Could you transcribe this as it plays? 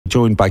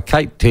joined by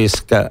Kate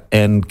Turska,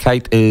 and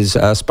Kate is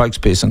a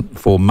spokesperson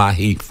for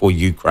Mahi for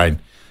Ukraine.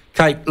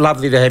 Kate,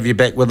 lovely to have you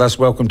back with us.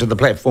 Welcome to the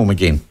platform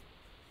again.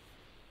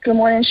 Good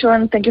morning,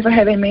 Sean. Thank you for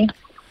having me.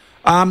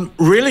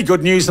 Really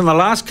good news in the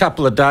last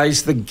couple of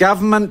days. The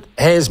government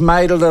has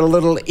made it a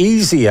little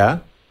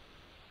easier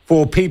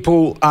for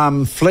people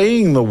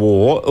fleeing the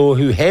war or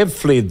who have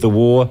fled the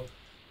war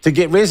to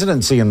get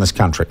residency in this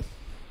country.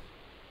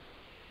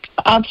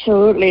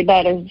 Absolutely.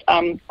 That is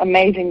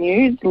amazing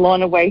news,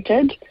 long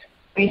awaited.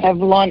 We have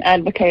long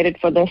advocated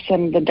for this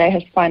and the day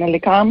has finally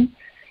come.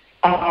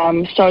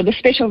 So the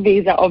special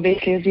visa,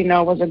 obviously, as you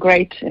know, was a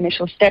great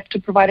initial step to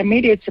provide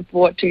immediate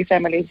support to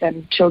families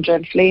and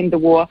children fleeing the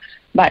war.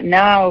 But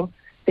now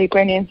the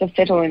Ukrainians have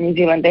settled in New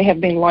Zealand. They have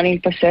been longing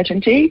for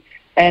certainty,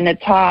 and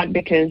it's hard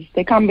because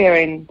they come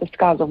bearing the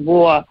scars of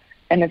war,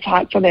 and it's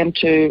hard for them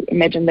to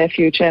imagine their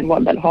future and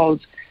what that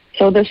holds.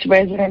 So this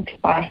residency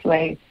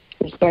pathway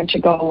is going to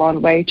go a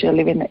long way to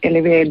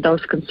alleviate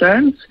those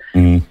concerns.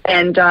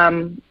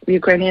 And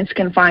Ukrainians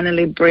can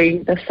finally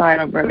breathe a sigh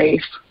of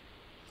relief.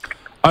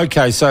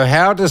 Okay, so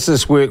how does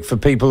this work for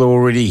people who are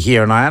already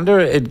here? And I under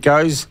it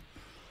goes,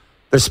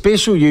 the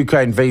special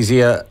Ukraine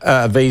visa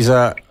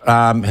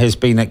has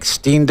been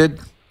extended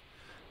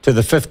to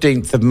the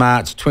 15th of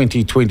March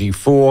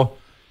 2024,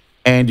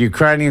 and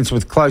Ukrainians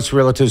with close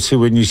relatives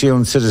who are New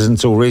Zealand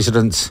citizens or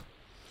residents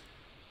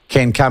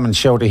can come and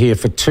shelter here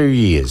for 2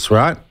 years,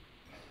 right?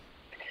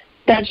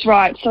 That's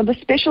right. So the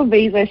special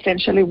visa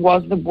essentially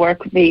was the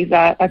work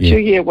visa, a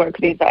 2-year work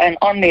visa, and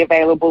only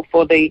available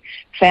for the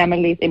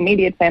families,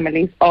 immediate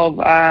families of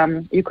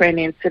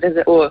Ukrainian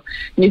citizens or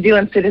New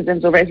Zealand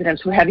citizens or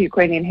residents who have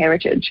Ukrainian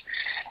heritage.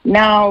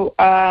 Now,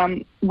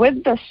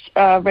 with this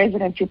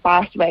residency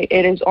pathway,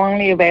 it is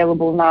only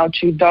available now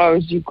to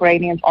those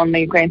Ukrainians on the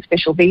Ukraine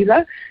special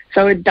visa.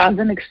 So it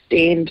doesn't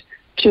extend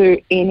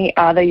to any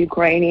other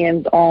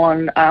Ukrainians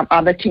on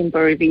other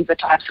temporary visa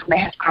types who may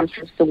have come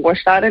since the war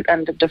started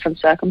under different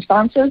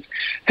circumstances,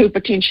 who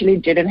potentially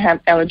didn't have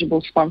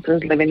eligible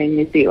sponsors living in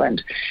New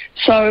Zealand.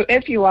 So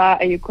if you are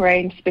a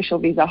Ukraine special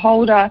visa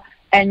holder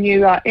and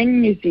you are in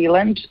New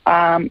Zealand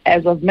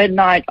as of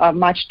midnight of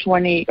March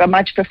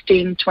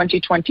 15,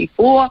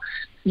 2024,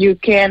 you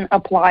can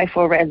apply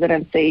for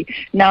residency.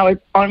 Now,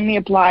 it only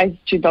applies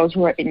to those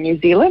who are in New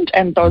Zealand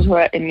and those who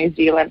are in New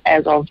Zealand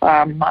as of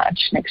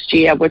March next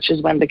year, which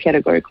is when the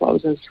category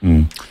closes.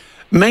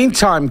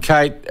 Meantime,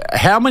 Kate,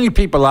 how many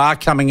people are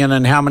coming in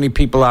and how many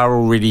people are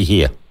already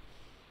here?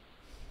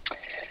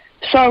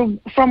 So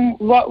from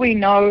what we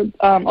know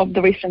of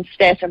the recent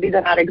stats, and these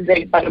are not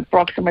exact, but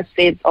approximate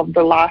stats of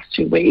the last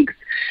 2 weeks,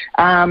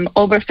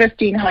 over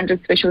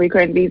 1,500 special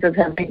Ukraine visas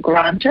have been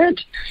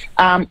granted.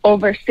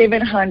 Over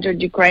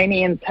 700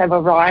 Ukrainians have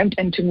arrived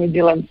into New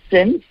Zealand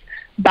since,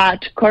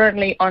 but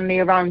currently only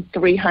around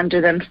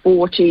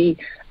 340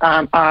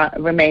 are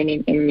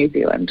remaining in New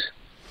Zealand.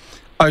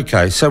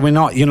 Okay, so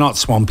you're not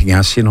swamping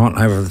us.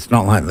 It's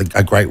not like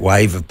a great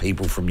wave of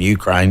people from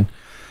Ukraine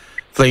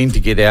fleeing to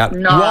get out.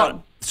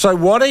 No. So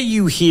what are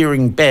you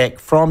hearing back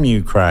from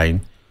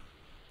Ukraine?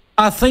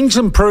 Are things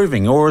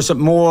improving, or is it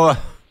more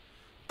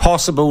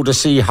possible to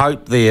see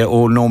hope there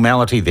or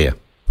normality there?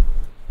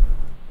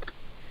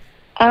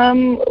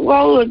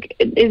 Well, look,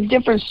 there's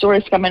different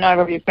stories coming out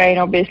of Ukraine.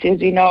 Obviously, as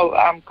you know,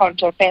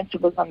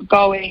 counteroffensive is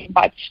ongoing,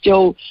 but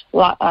still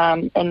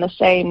in the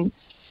same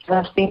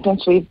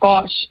sentence, we've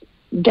got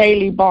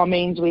daily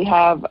bombings. We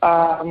have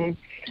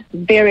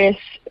various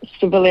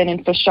civilian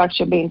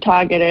infrastructure being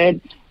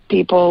targeted,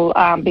 people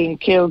being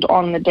killed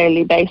on a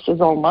daily basis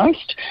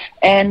almost.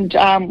 And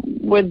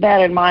with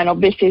that in mind,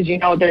 obviously, as you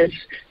know, there's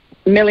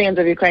millions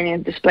of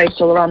Ukrainians displaced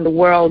all around the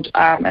world,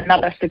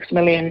 another 6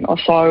 million or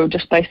so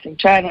displaced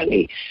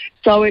internally.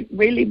 So it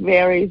really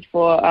varies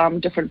for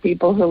different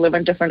people who live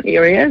in different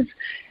areas.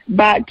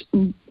 But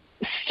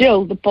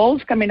still, the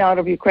polls coming out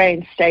of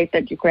Ukraine state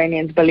that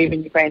Ukrainians believe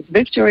in Ukraine's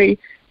victory.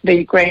 The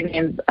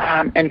Ukrainians,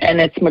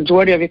 and its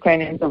majority of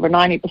Ukrainians, over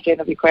 90%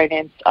 of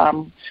Ukrainians,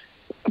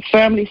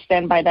 firmly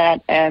stand by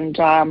that and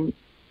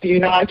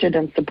united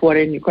in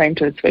supporting Ukraine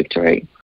to its victory.